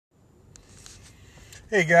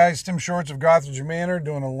Hey guys, Tim Shorts of Gothridge Manor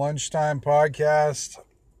doing a lunchtime podcast.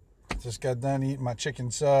 Just got done eating my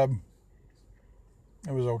chicken sub.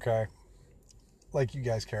 It was okay. Like you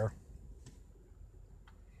guys care.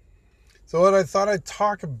 So what I thought I'd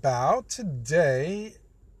talk about today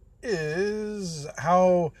is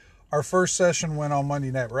how our first session went on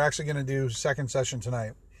Monday night. We're actually going to do second session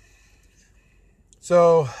tonight.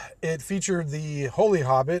 So it featured the Holy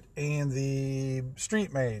Hobbit and the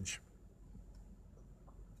Street Mage.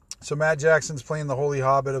 So Matt Jackson's playing the Holy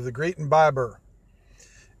Hobbit of the Great Imbiber.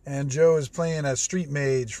 And Joe is playing a street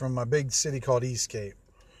mage from a big city called Eastgate.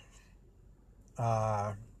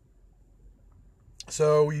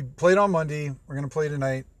 So we played on Monday. We're going to play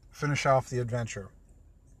tonight. Finish off the adventure.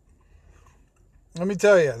 Let me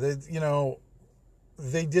tell you,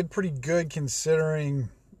 they did pretty good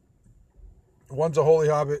considering one's a Holy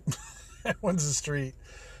Hobbit, one's a street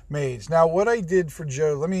mage. Now, what I did for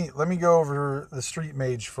Joe, let me go over the street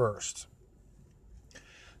mage first.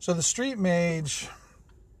 So the street mage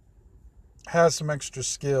has some extra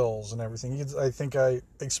skills and everything. I think I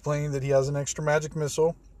explained that he has an extra magic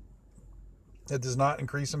missile that does not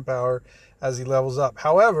increase in power as he levels up.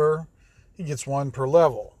 However, he gets one per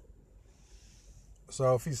level.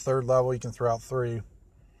 So if he's third level, he can throw out 3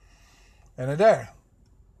 in a day.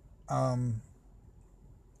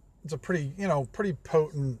 It's a pretty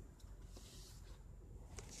potent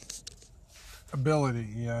ability.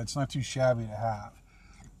 Yeah, it's not too shabby to have.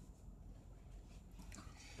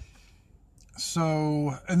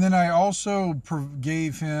 So, and then I also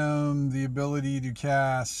gave him the ability to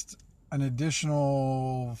cast an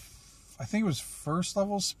additional, I think it was first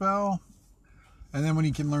level spell, and then when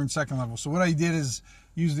he can learn second level. So what I did is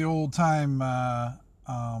use the old time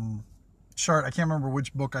chart. I can't remember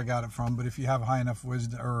which book I got it from, but if you have high enough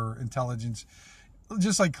wisdom or intelligence,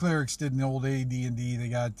 just like clerics did in the old AD&D, they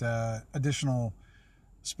got additional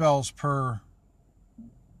spells per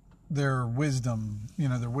their wisdom,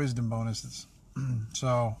 their wisdom bonuses.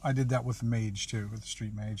 So I did that with the mage too, with the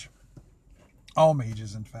street mage. All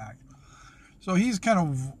mages, in fact. So he's kind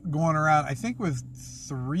of going around, I think, with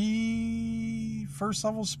 3 first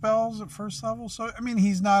level spells at first level. So,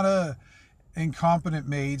 he's not a incompetent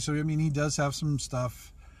mage. So, he does have some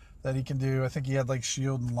stuff that he can do. I think he had like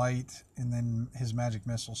shield and light, and then his magic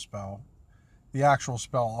missile spell. The actual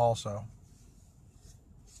spell also.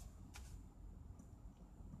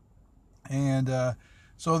 And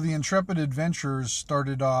so the Intrepid Adventurers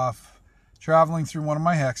started off traveling through one of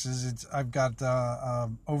my hexes. I've got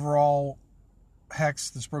overall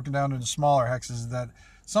hex that's broken down into smaller hexes that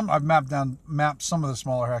I've mapped some of the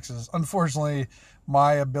smaller hexes. Unfortunately,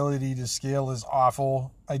 my ability to scale is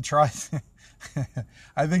awful. I tried.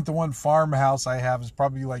 I think the one farmhouse I have is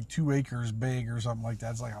probably like 2 acres big or something like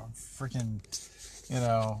that. It's like a freaking,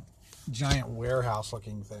 giant warehouse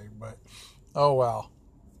looking thing. But oh well.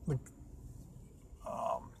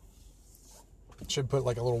 It should put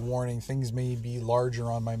like a little warning. Things may be larger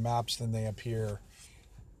on my maps than they appear.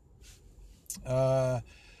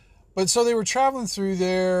 But so they were traveling through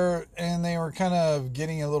there, and they were kind of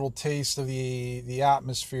getting a little taste of the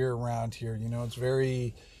atmosphere around here. It's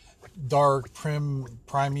very dark,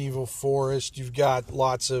 primeval forest. You've got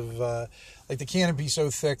lots of like the canopy so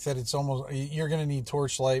thick that it's almost, you're going to need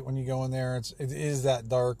torchlight when you go in there. It is that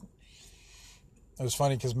dark. It was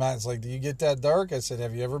funny because Matt's like, "Do you get that dark?" I said,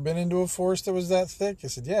 "Have you ever been into a forest that was that thick?" I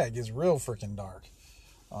said, "Yeah, it gets real freaking dark."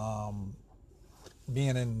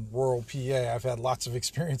 Being in rural PA, I've had lots of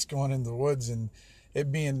experience going in the woods and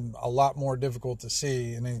it being a lot more difficult to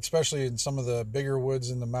see. And especially in some of the bigger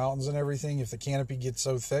woods in the mountains and everything, if the canopy gets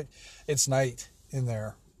so thick, it's night in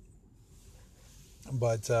there.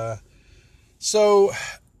 But so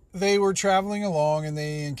they were traveling along and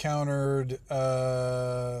they encountered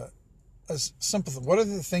a simple thing. One of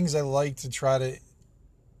the things I like to try to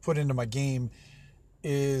put into my game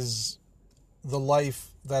is the life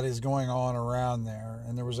that is going on around there.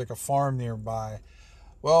 And there was like a farm nearby.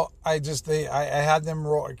 Well, I had them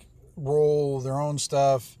roll their own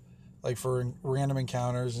stuff, like for random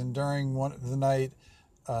encounters. And during the night,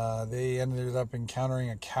 they ended up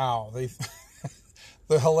encountering a cow.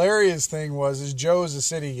 The hilarious thing is Joe's a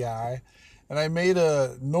city guy, and I made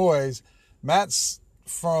a noise. Matt's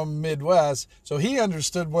from Midwest, so he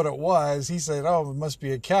understood what it was. He said, "Oh, it must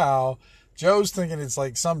be a cow." Joe's thinking it's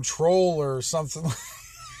like some troll or something.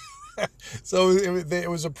 So it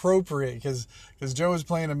was appropriate because Joe was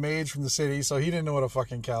playing a mage from the city, so he didn't know what a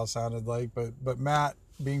fucking cow sounded like. But Matt,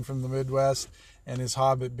 being from the Midwest, and his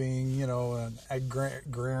Hobbit being, an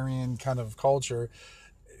agrarian kind of culture,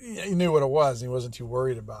 he knew what it was, and he wasn't too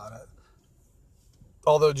worried about it.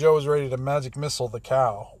 Although Joe was ready to magic missile the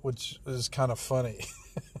cow, which is kind of funny.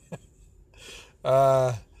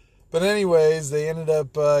 But anyways, they ended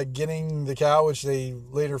up getting the cow, which they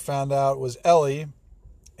later found out was Ellie,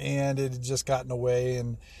 and it had just gotten away,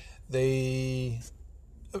 and they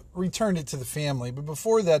returned it to the family. But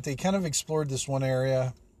before that, they kind of explored this one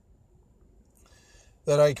area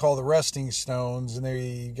that I call the Resting Stones, and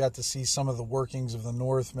they got to see some of the workings of the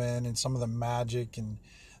Northmen and some of the magic, and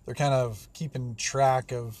they're kind of keeping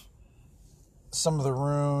track of some of the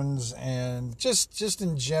runes, and just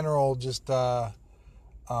in general, just trying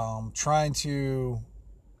to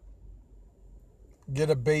get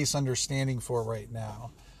a base understanding for it right now,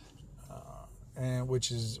 and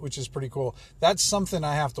which is pretty cool. That's something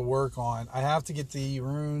I have to work on. I have to get the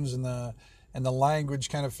runes and the language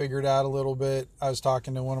kind of figured out a little bit. I was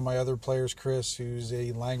talking to one of my other players, Chris, who's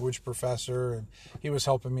a language professor, and he was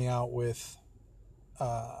helping me out with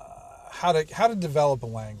how to develop a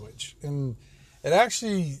language. And it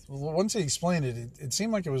actually, once he explained it, it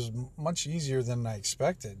seemed like it was much easier than I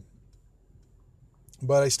expected.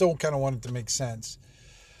 But I still kind of wanted to make sense.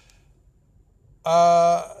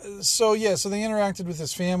 So they interacted with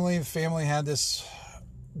this family. The family had this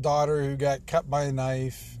daughter who got cut by a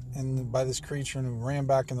knife and by this creature and who ran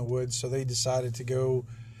back in the woods. So they decided to go,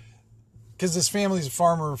 because this family's a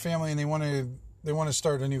farmer family, and they want to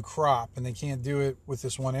start a new crop, and they can't do it with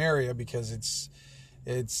this one area because it's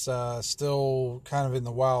still kind of in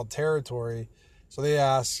the wild territory. So they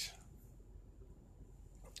asked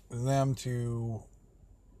them to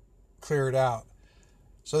clear it out.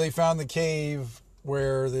 So they found the cave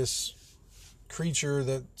where this creature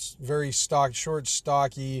that's very short,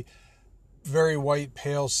 stocky, very white,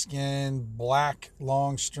 pale skin, black,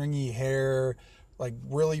 long, stringy hair, like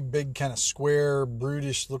really big, kind of square,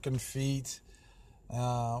 brutish looking feet.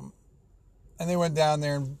 And they went down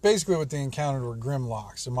there, and basically what they encountered were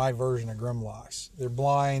Grimlocks, and my version of Grimlocks. They're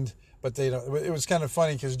blind, but they don't. It was kind of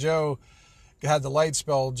funny because Joe had the light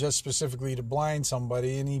spell just specifically to blind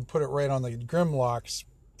somebody, and he put it right on the Grimlock's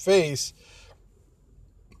face.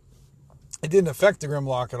 It didn't affect the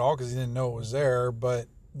Grimlock at all because he didn't know it was there, but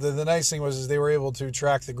the nice thing was they were able to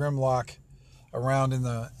track the Grimlock around in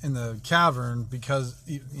the cavern, because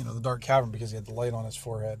the dark cavern, because he had the light on his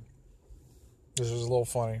forehead. This was a little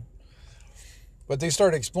funny. But they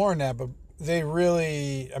started exploring that, but they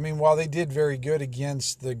really, while they did very good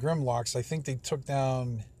against the Grimlocks, I think they took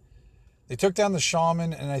down the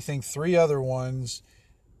shaman and I think 3 other ones,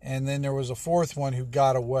 and then there was a 4th one who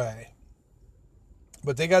got away.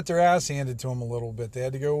 But they got their ass handed to them a little bit. They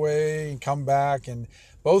had to go away and come back, and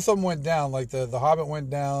both of them went down. Like the hobbit went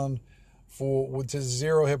down to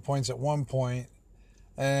 0 hit points at one point,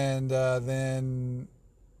 and then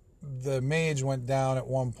the mage went down at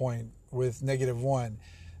one point with -1.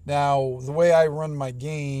 Now, the way I run my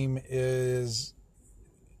game is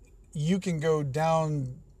you can go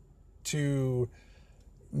down to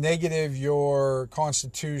negative your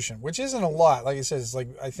constitution, which isn't a lot. Like I said, it's like,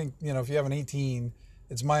 I think, if you have an 18,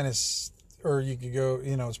 it's minus, or you could go,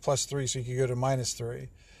 it's +3, so you could go to -3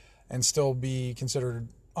 and still be considered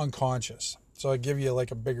unconscious. So I give you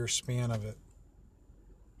like a bigger span of it.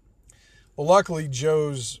 Well, luckily,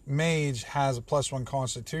 Joe's mage has a +1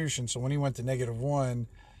 constitution, so when he went to -1,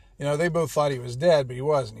 they both thought he was dead, but he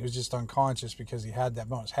wasn't. He was just unconscious because he had that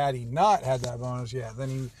bonus. Had he not had that bonus,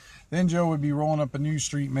 then Joe would be rolling up a new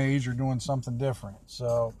street mage or doing something different.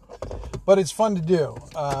 So, but it's fun to do.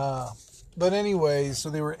 But anyway, so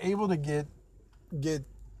they were able to get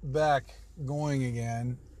back going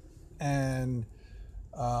again and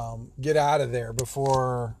get out of there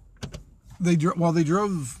before they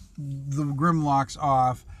drove the Grimlocks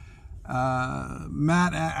off.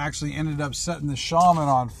 Matt actually ended up setting the shaman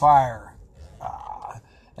on fire,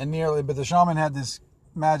 but the shaman had this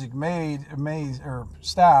magic maze or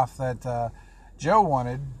staff that Joe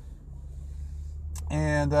wanted,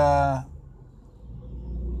 and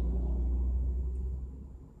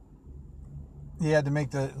he had to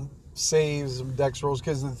make the saves and dex rolls,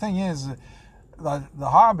 because the thing is, the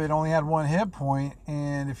hobbit only had 1 hit point,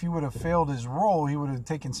 and if he would have failed his roll, he would have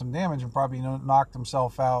taken some damage and probably knocked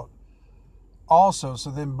himself out also. So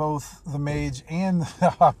then both the mage and the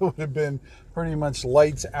hobbit would have been pretty much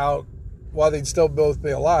lights out. While they'd still both be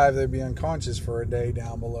alive, they'd be unconscious for a day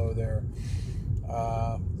down below there.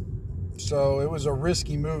 So it was a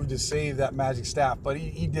risky move to save that magic staff, but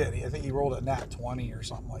he did. I think he rolled a nat 20 or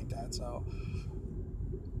something like that. So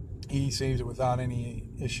he saved it without any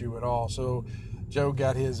issue at all. So Joe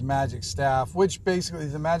got his magic staff, which basically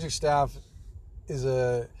the magic staff is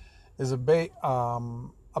a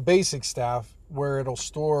basic staff where it'll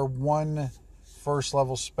store 1 first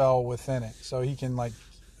level spell within it. So he can like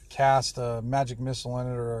cast a magic missile in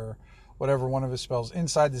it or whatever one of his spells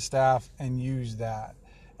inside the staff and use that.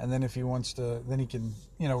 And then if he wants to, then he can,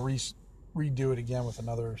 redo it again with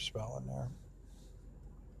another spell in there.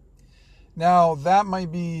 Now that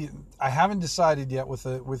might be, I haven't decided yet with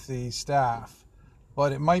the staff,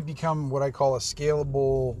 but it might become what I call a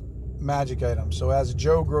scalable magic item. So as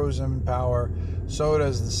Joe grows in power, so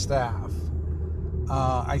does the staff.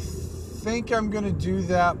 I think I'm going to do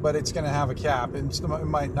that, but it's going to have a cap. It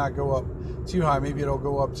might not go up too high. Maybe it'll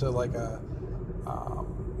go up to like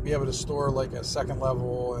be able to store like a second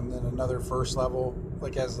level and then another first level,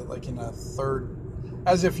 like in a third,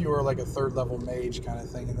 as if you were like a third level mage kind of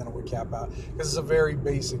thing, and then it would cap out because it's a very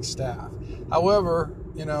basic staff. However,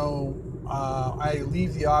 I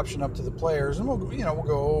leave the option up to the players, and we'll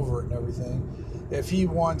go over it and everything. If he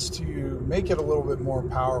wants to make it a little bit more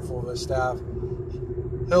powerful of a staff,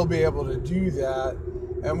 he'll be able to do that,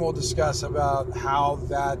 and we'll discuss about how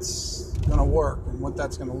that's going to work and what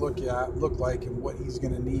that's going to look like and what he's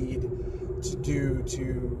going to need to do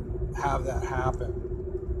to have that happen.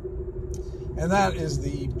 And that is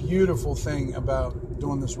the beautiful thing about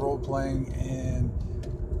doing this role playing and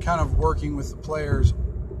kind of working with the players,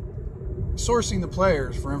 sourcing the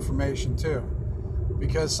players for information too.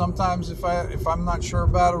 Because sometimes if I'm not sure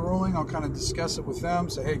about a ruling, I'll kind of discuss it with them,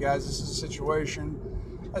 say, hey guys, this is a situation.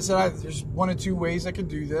 I said, there's one or two ways I could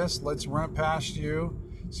do this. Let's run it past you,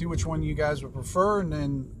 see which one you guys would prefer,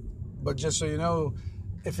 but just so you know,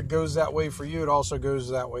 if it goes that way for you, it also goes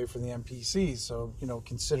that way for the NPCs. So,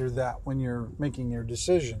 consider that when you're making your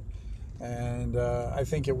decision. And I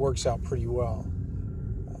think it works out pretty well.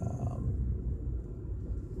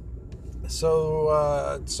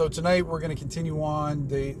 So tonight we're going to continue on.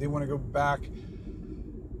 They want to go back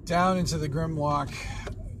down into the Grimlock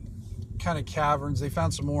kind of caverns. They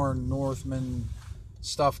found some more Northman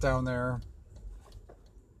stuff down there.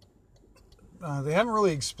 They haven't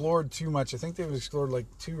really explored too much. I think they've explored like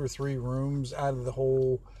 2 or 3 rooms out of the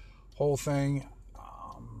whole thing.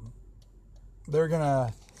 They're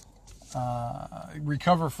gonna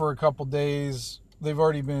recover for a couple days. They've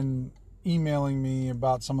already been emailing me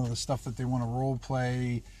about some of the stuff that they want to role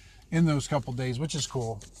play in those couple days, which is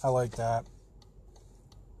cool. I like that.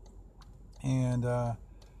 And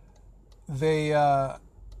they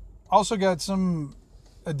also got some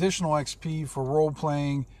additional XP for role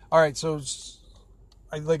playing. All right, so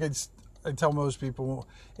I tell most people,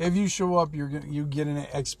 if you show up, you get an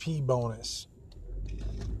XP bonus.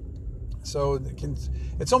 So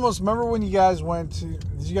it's almost, remember when you guys did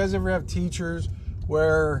you guys ever have teachers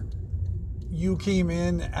where you came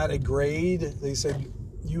in at a grade? They said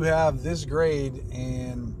you have this grade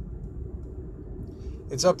and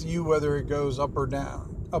it's up to you whether it goes up or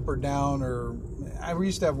down. Or I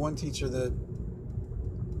used to have one teacher that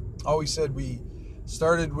always said we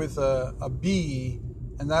started with a B,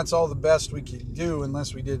 and that's all the best we could do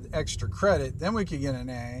unless we did extra credit. Then we could get an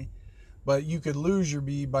A, but you could lose your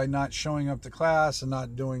B by not showing up to class and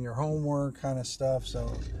not doing your homework kind of stuff.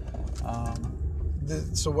 So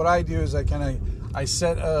so what I do is I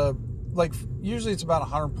set usually it's about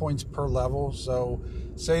 100 points per level. So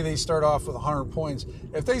say they start off with 100 points.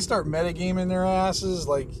 If they start metagaming their asses,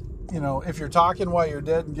 if you're talking while you're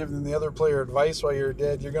dead and giving the other player advice while you're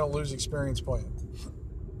dead, you're going to lose experience points.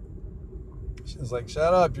 It's like,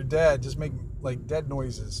 shut up, you're dead. Just make dead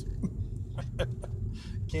noises.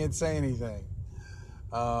 Can't say anything.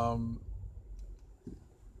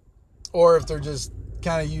 Or if they're just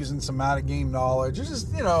kind of using some out of game knowledge, or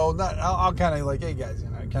just, I'll kind of hey guys,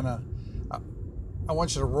 I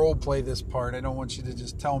want you to role play this part. I don't want you to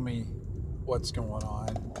just tell me what's going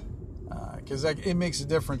on. Because it makes a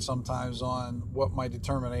difference sometimes on what my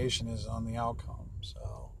determination is on the outcome.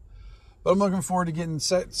 So, but I'm looking forward to getting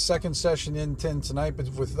second session in 10 tonight. But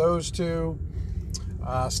with those two,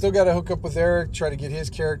 still got to hook up with Eric, try to get his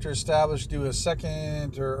character established, do a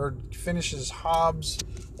second or finish his Hobbs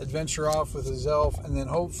adventure off with his elf, and then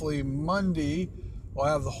hopefully Monday we'll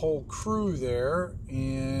have the whole crew there,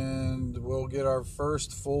 and we'll get our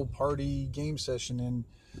first full party game session in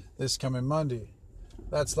this coming Monday.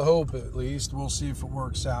 That's the hope, at least. We'll see if it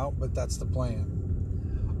works out, but that's the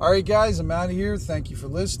plan. All right, guys, I'm out of here. Thank you for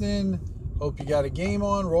listening. Hope you got a game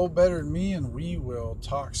on. Roll better than me, and we will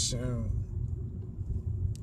talk soon.